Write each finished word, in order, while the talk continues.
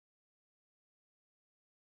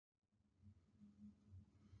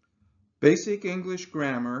Basic English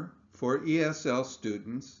Grammar for ESL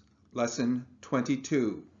Students, Lesson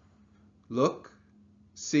 22. Look,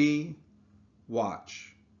 see,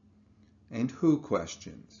 watch, and who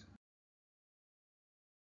questions.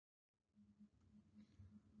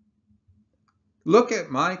 Look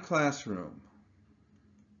at my classroom.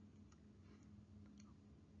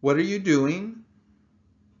 What are you doing?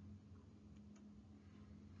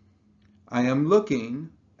 I am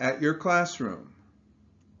looking at your classroom.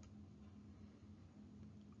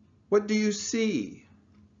 What do you see?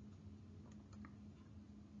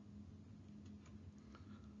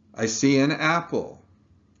 I see an apple.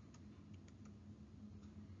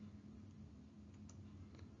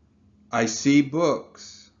 I see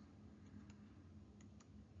books.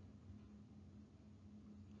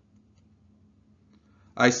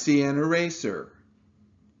 I see an eraser.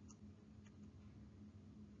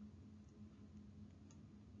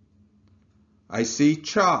 I see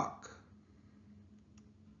chalk.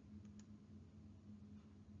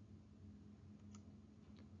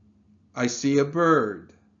 I see a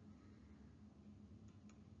bird.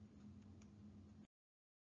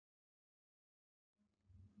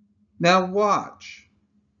 Now watch.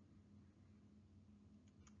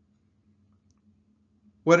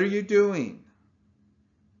 What are you doing?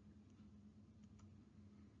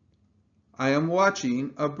 I am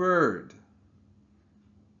watching a bird.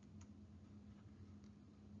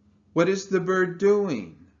 What is the bird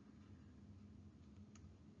doing?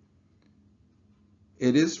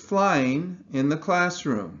 It is flying in the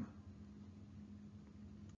classroom.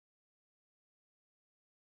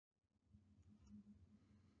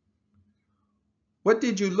 What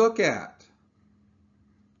did you look at?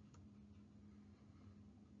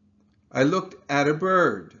 I looked at a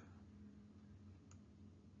bird.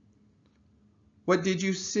 What did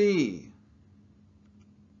you see?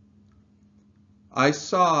 I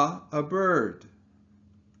saw a bird.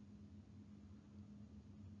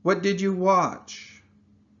 What did you watch?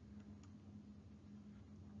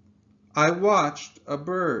 I watched a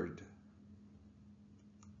bird.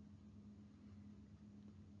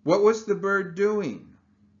 What was the bird doing?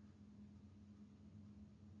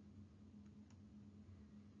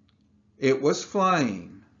 It was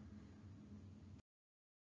flying.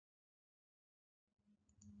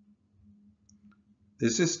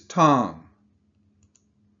 This is Tom.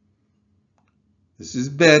 This is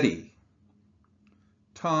Betty.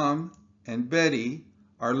 Tom and Betty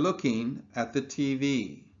are looking at the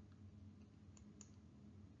TV.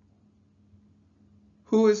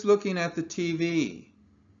 Who is looking at the TV?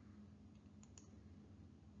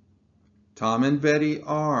 Tom and Betty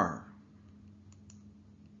are.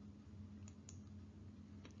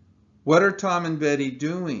 What are Tom and Betty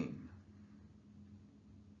doing?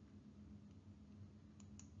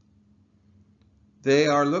 They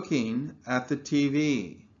are looking at the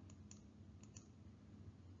TV.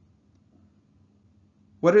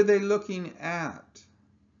 What are they looking at?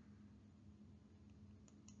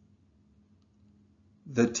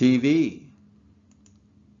 The TV.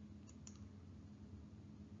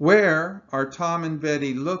 Where are Tom and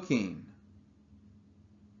Betty looking?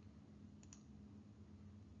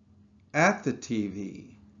 At the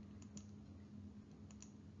TV.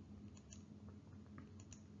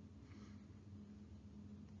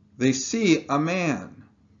 They see a man.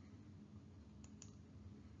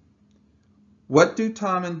 What do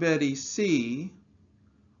Tom and Betty see?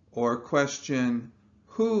 Or question,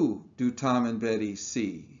 who do Tom and Betty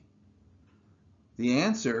see? The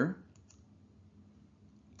answer,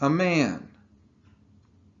 a man.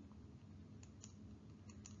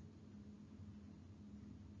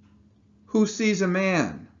 Who sees a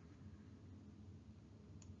man?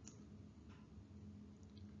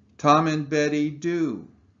 Tom and Betty do.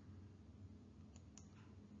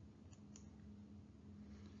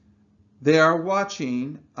 They are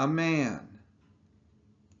watching a man.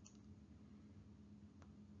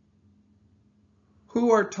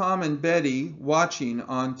 Who are Tom and Betty watching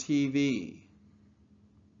on TV?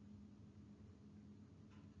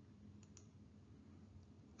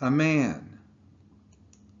 A man.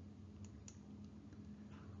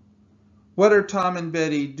 What are Tom and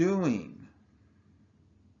Betty doing?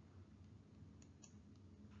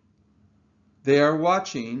 They are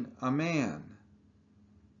watching a man.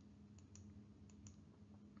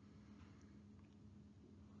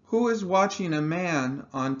 Who is watching a man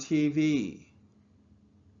on TV?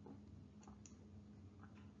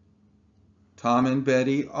 Tom and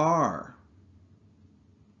Betty are.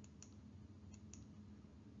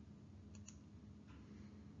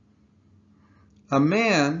 A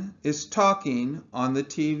man is talking on the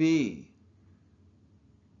TV.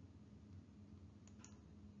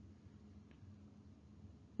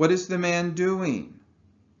 What is the man doing?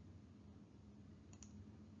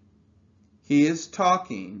 He is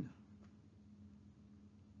talking.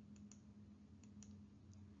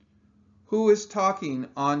 Who is talking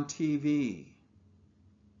on TV?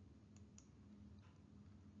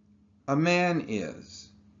 A man is.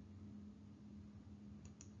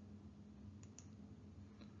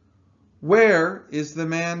 Where is the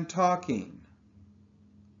man talking?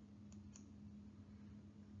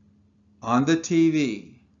 On the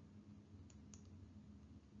TV.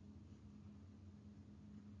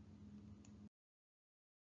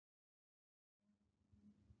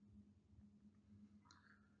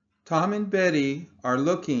 Tom and Betty are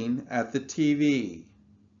looking at the TV.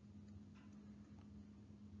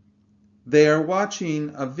 They are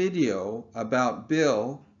watching a video about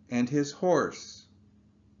Bill and his horse.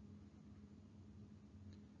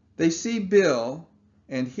 They see Bill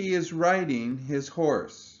and he is riding his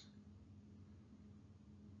horse.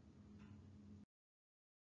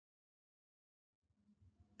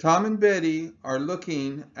 Tom and Betty are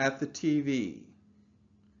looking at the TV.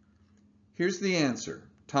 Here's the answer.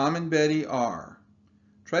 Tom and Betty are.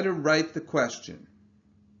 Try to write the question.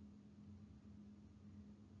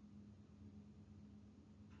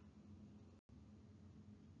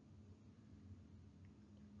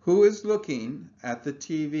 Who is looking at the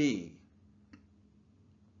TV?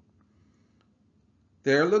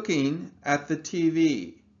 They're looking at the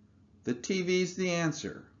TV. The TV's the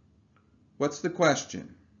answer. What's the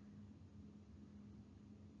question?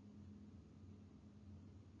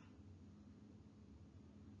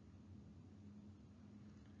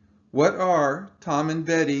 What are Tom and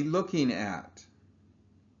Betty looking at?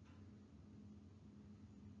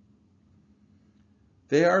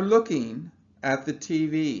 They are looking at the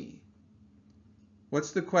TV.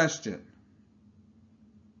 What's the question?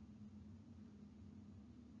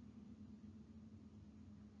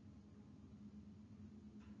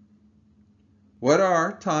 What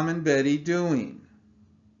are Tom and Betty doing?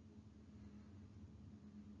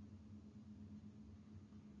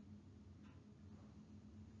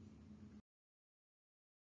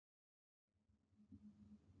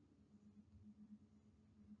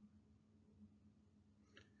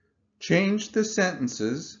 Change the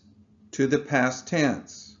sentences to the past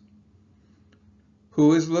tense.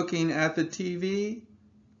 Who is looking at the TV?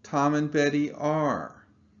 Tom and Betty are.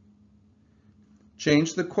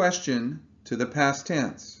 Change the question to the past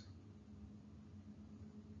tense.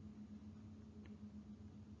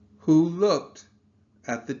 Who looked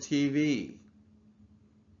at the TV?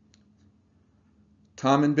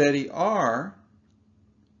 Tom and Betty are.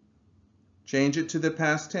 Change it to the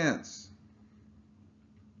past tense.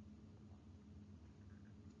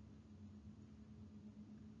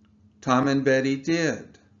 Tom and Betty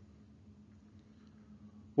did.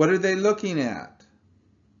 What are they looking at?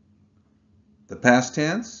 The past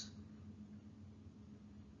tense?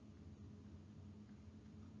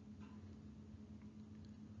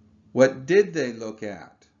 What did they look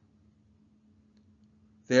at?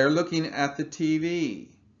 They're looking at the TV.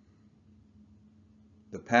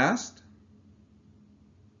 The past?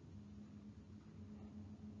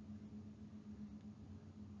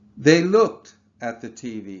 They looked at the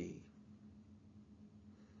TV.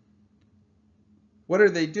 What are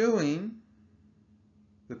they doing?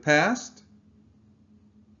 The past?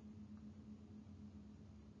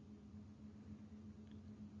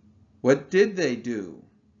 What did they do?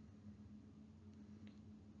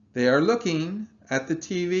 They are looking at the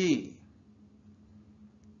TV.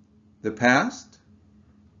 The past?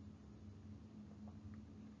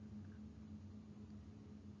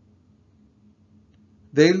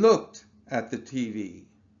 They looked at the TV.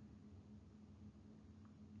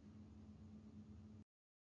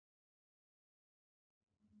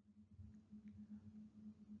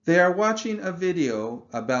 They are watching a video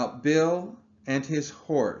about Bill and his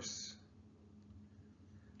horse.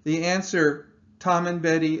 The answer, Tom and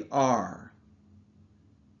Betty are.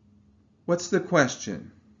 What's the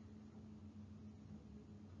question?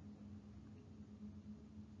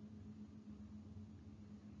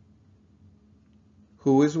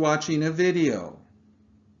 Who is watching a video?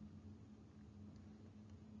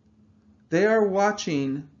 They are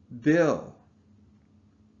watching Bill.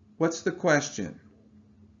 What's the question?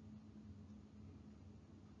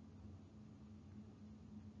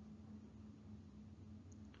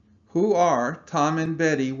 Who are Tom and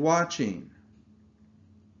Betty watching?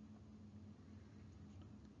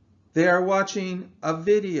 They are watching a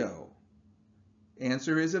video.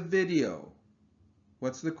 Answer is a video.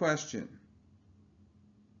 What's the question?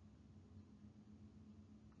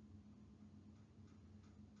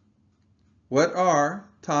 What are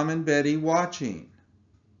Tom and Betty watching?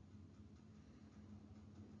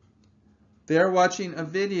 They're watching a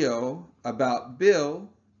video about Bill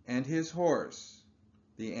and his horse.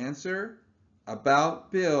 The answer,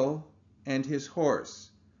 about Bill and his horse.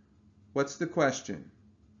 What's the question?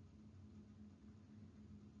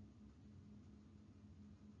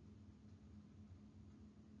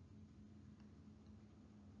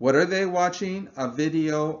 What are they watching a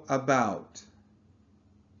video about?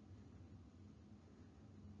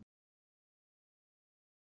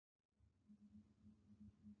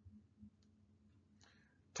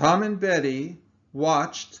 Tom and Betty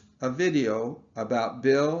watched a video about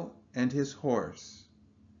Bill and his horse.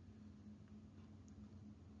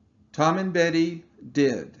 Tom and Betty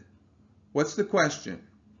did. What's the question?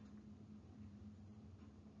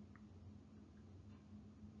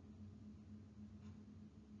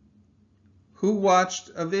 Who watched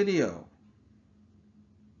a video?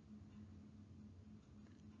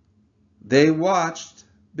 They watched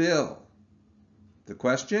Bill. The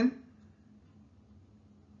question?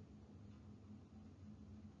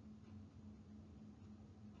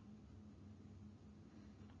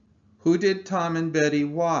 Who did Tom and Betty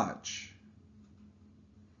watch?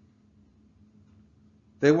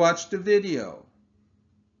 They watched a video.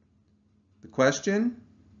 The question?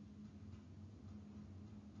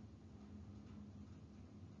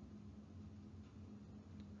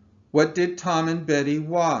 What did Tom and Betty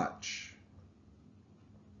watch?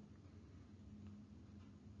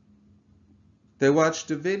 They watched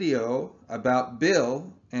a video about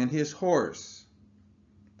Bill and his horse.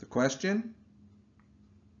 The question?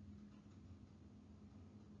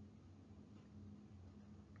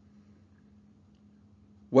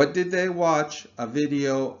 What did they watch a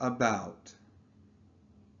video about?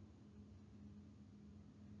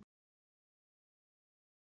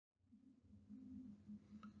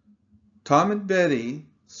 Tom and Betty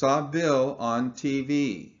saw Bill on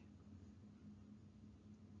TV.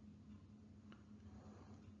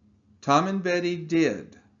 Tom and Betty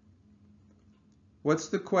did. What's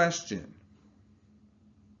the question?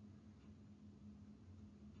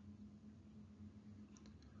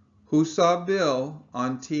 Who saw Bill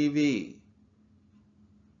on TV?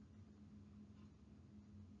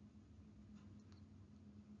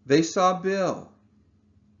 They saw Bill.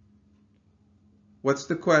 What's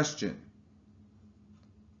the question?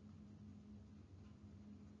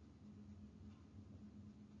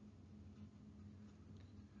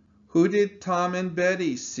 Who did Tom and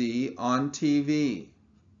Betty see on TV?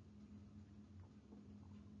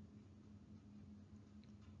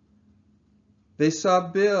 They saw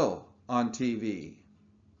Bill on TV.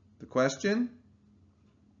 The question?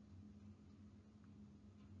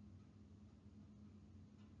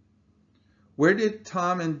 Where did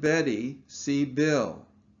Tom and Betty see Bill?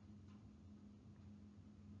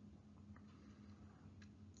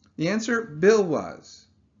 The answer, Bill was.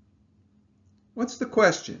 What's the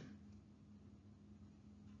question?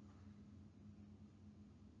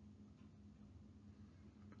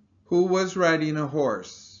 Who was riding a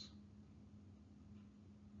horse?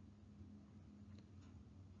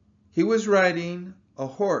 He was riding a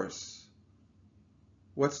horse.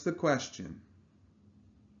 What's the question?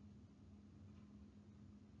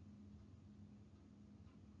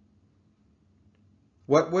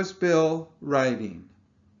 What was Bill riding?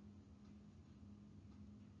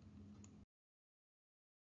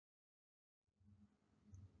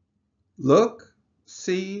 Look,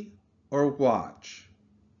 see, or watch.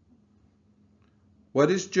 What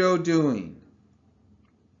is Joe doing?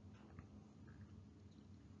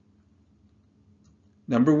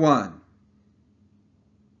 Number 1.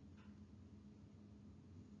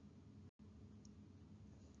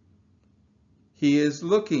 He is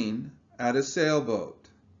looking at a sailboat.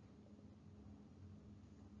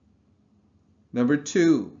 Number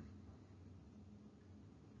 2.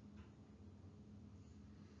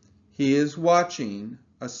 He is watching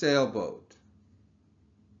a sailboat.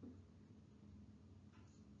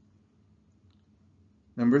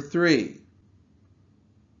 Number 3.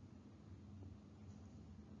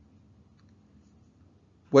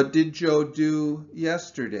 What did Joe do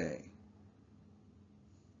yesterday?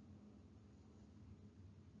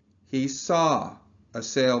 He saw a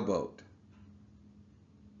sailboat.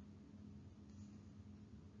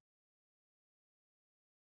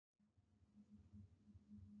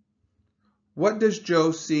 What does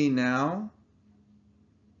Joe see now?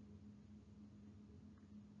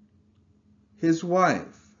 His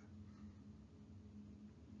wife.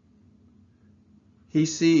 He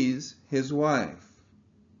sees his wife.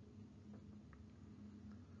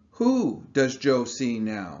 Who does Joe see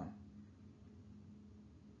now?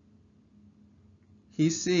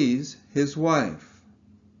 He sees his wife.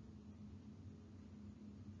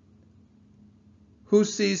 Who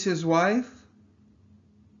sees his wife?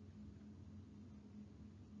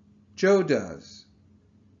 Joe does.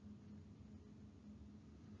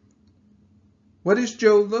 What is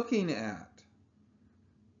Joe looking at?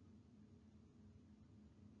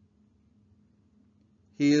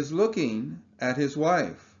 He is looking at his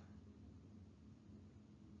wife.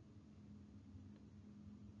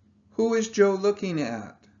 Who is Joe looking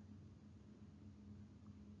at?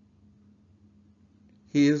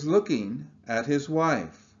 He is looking at his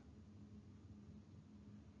wife.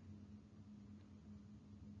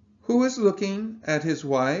 Who is looking at his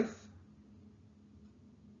wife?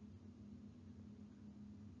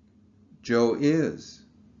 Joe is.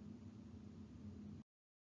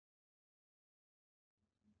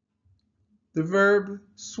 The verb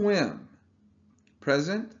swim.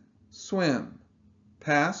 Present, swim.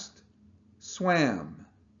 Past, swam.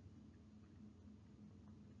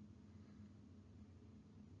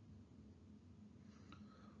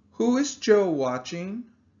 Who is Joe watching?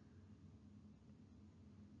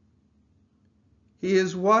 He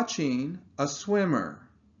is watching a swimmer.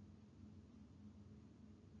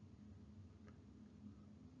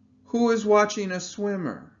 Who is watching a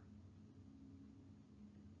swimmer?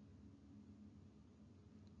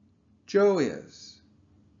 Joe is.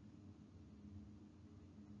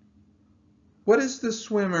 What is the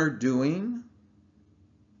swimmer doing?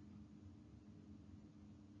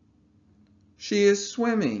 She is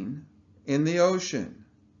swimming in the ocean.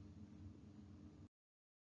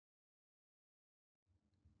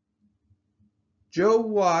 Joe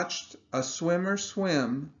watched a swimmer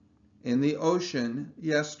swim in the ocean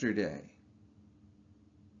yesterday.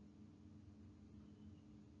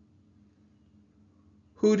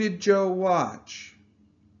 Who did Joe watch?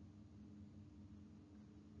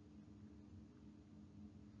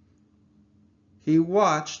 He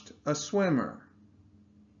watched a swimmer.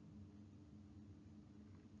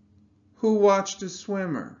 Who watched a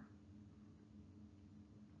swimmer?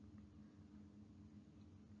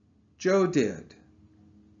 Joe did.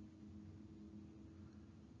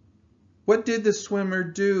 What did the swimmer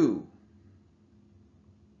do?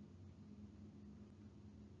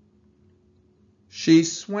 She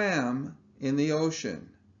swam in the ocean.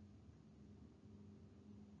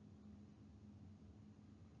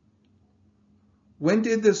 When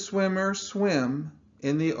did the swimmer swim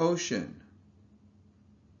in the ocean?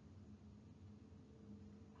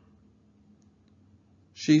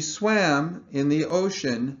 She swam in the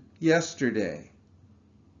ocean yesterday.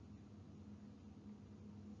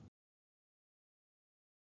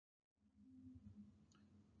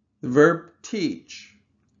 The verb teach.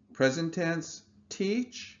 Present tense,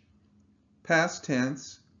 teach. Past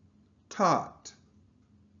tense, taught.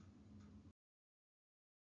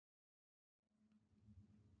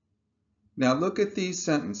 Now look at these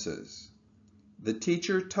sentences. The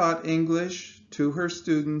teacher taught English to her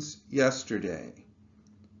students yesterday.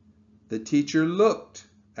 The teacher looked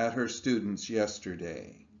at her students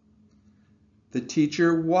yesterday. The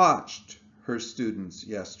teacher watched her students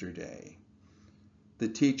yesterday. The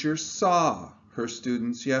teacher saw her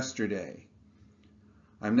students yesterday.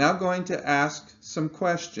 I'm now going to ask some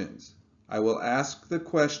questions. I will ask the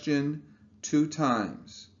question 2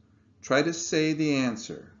 times. Try to say the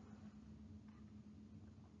answer.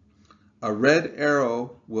 A red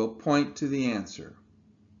arrow will point to the answer.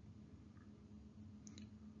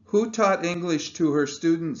 Who taught English to her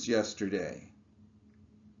students yesterday?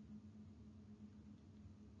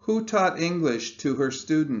 Who taught English to her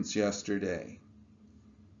students yesterday?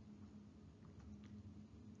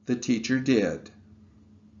 The teacher did.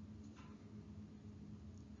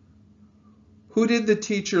 Who did the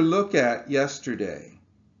teacher look at yesterday?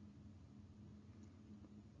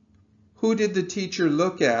 Who did the teacher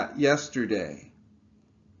look at yesterday?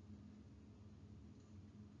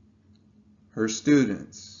 Her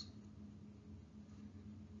students.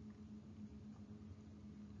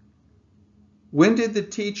 When did the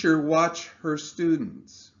teacher watch her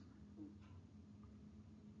students?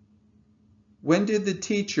 When did the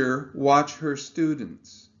teacher watch her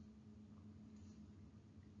students?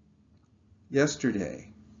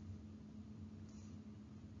 Yesterday.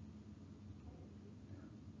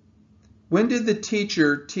 When did the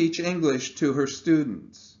teacher teach English to her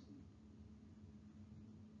students?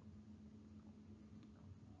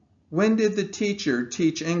 When did the teacher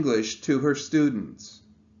teach English to her students?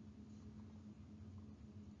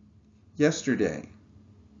 Yesterday.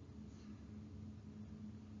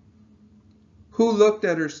 Who looked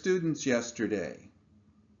at her students yesterday?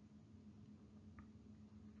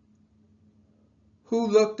 Who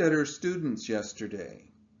looked at her students yesterday?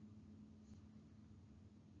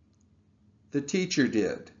 The teacher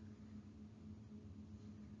did.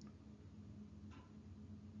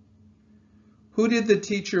 Who did the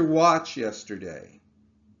teacher watch yesterday?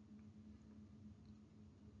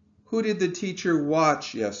 Who did the teacher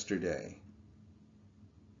watch yesterday?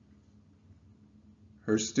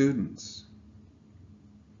 Her students.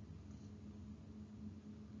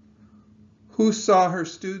 Who saw her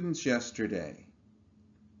students yesterday?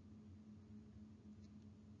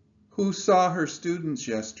 Who saw her students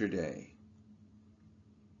yesterday?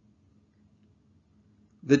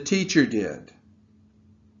 The teacher did.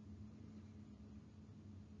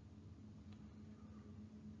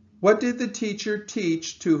 What did the teacher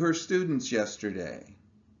teach to her students yesterday?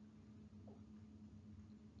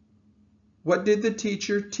 What did the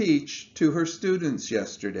teacher teach to her students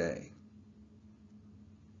yesterday?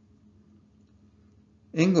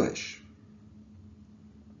 English.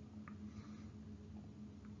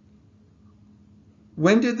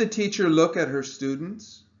 When did the teacher look at her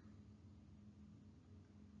students?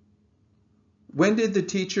 When did the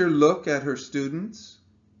teacher look at her students?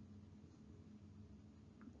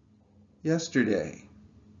 Yesterday.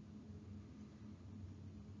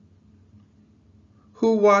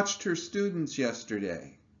 Who watched her students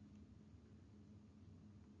yesterday?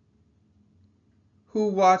 Who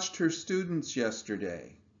watched her students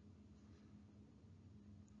yesterday?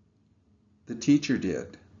 The teacher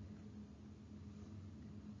did.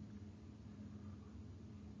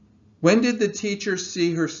 When did the teacher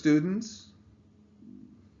see her students?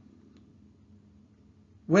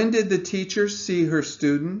 When did the teacher see her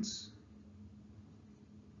students?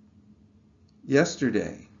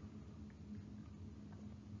 Yesterday.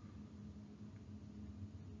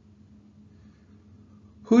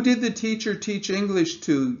 Who did the teacher teach English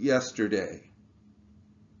to yesterday?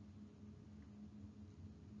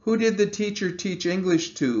 Who did the teacher teach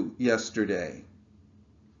English to yesterday?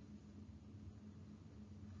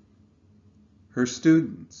 Her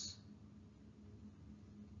students.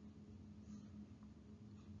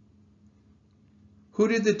 Who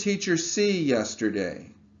did the teacher see yesterday?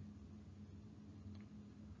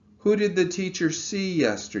 Who did the teacher see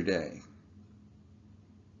yesterday?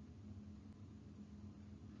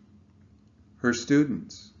 Her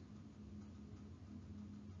students.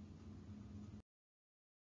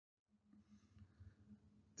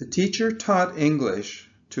 The teacher taught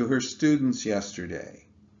English to her students yesterday.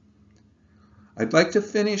 I'd like to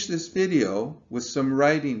finish this video with some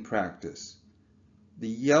writing practice. The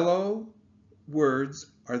yellow words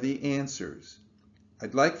are the answers.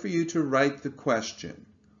 I'd like for you to write the question.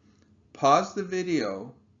 Pause the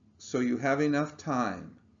video so you have enough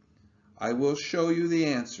time. I will show you the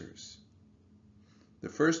answers. The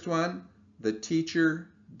first one, the teacher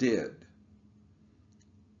did.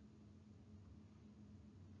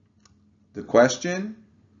 The question,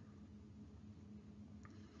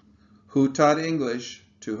 who taught English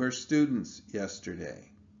to her students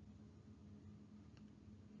yesterday?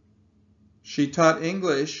 She taught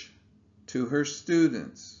English to her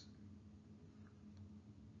students.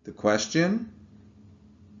 The question,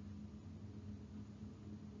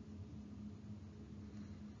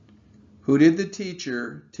 who did the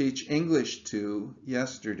teacher teach English to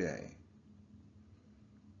yesterday?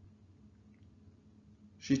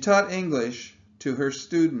 She taught English to her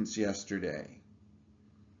students yesterday.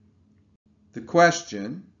 The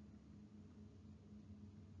question,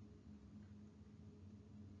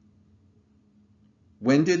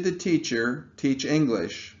 when did the teacher teach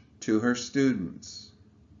English to her students?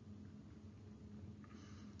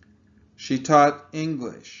 She taught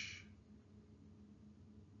English.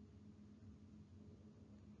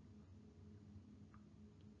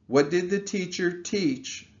 What did the teacher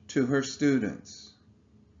teach to her students?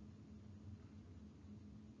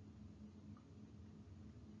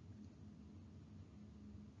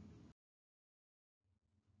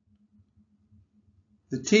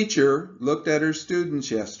 The teacher looked at her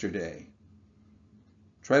students yesterday.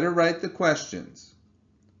 Try to write the questions.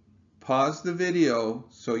 Pause the video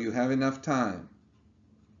so you have enough time.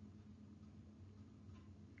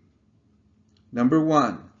 Number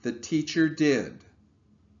 1, the teacher did.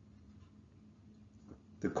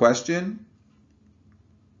 The question,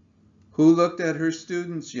 who looked at her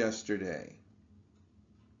students yesterday?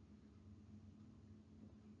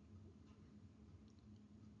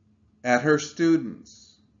 At her students.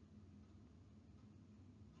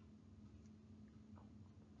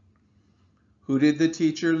 Who did the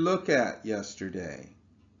teacher look at yesterday?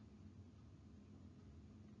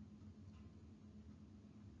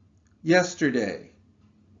 Yesterday.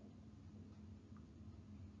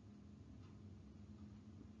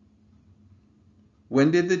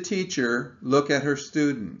 When did the teacher look at her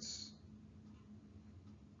students?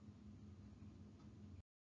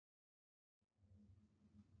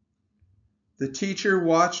 The teacher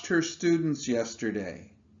watched her students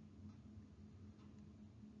yesterday.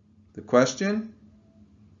 The question?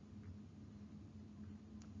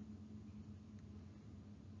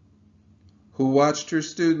 Who watched her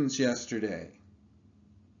students yesterday?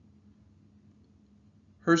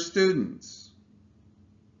 Her students.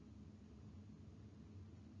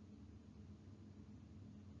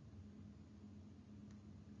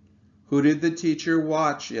 Who did the teacher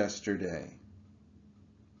watch yesterday?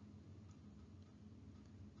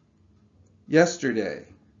 Yesterday.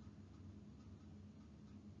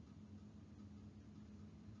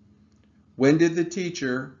 When did the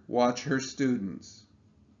teacher watch her students?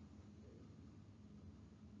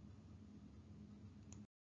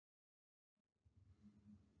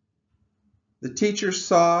 The teacher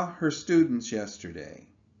saw her students yesterday.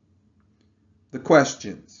 The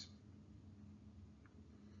questions.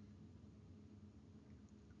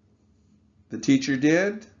 The teacher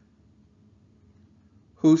did.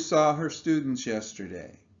 Who saw her students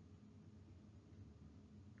yesterday?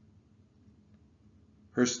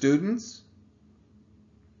 Her students?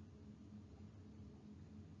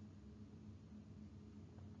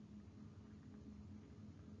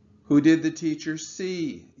 Who did the teacher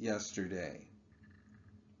see yesterday?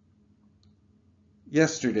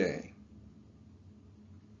 Yesterday.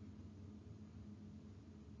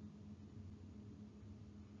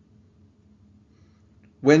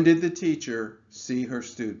 When did the teacher see her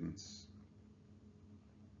students?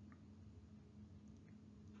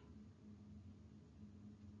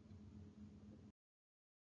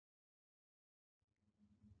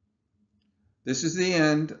 This is the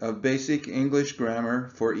end of Basic English Grammar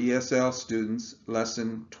for ESL Students,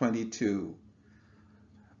 Lesson 22.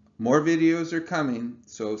 More videos are coming,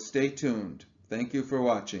 so stay tuned. Thank you for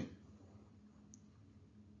watching.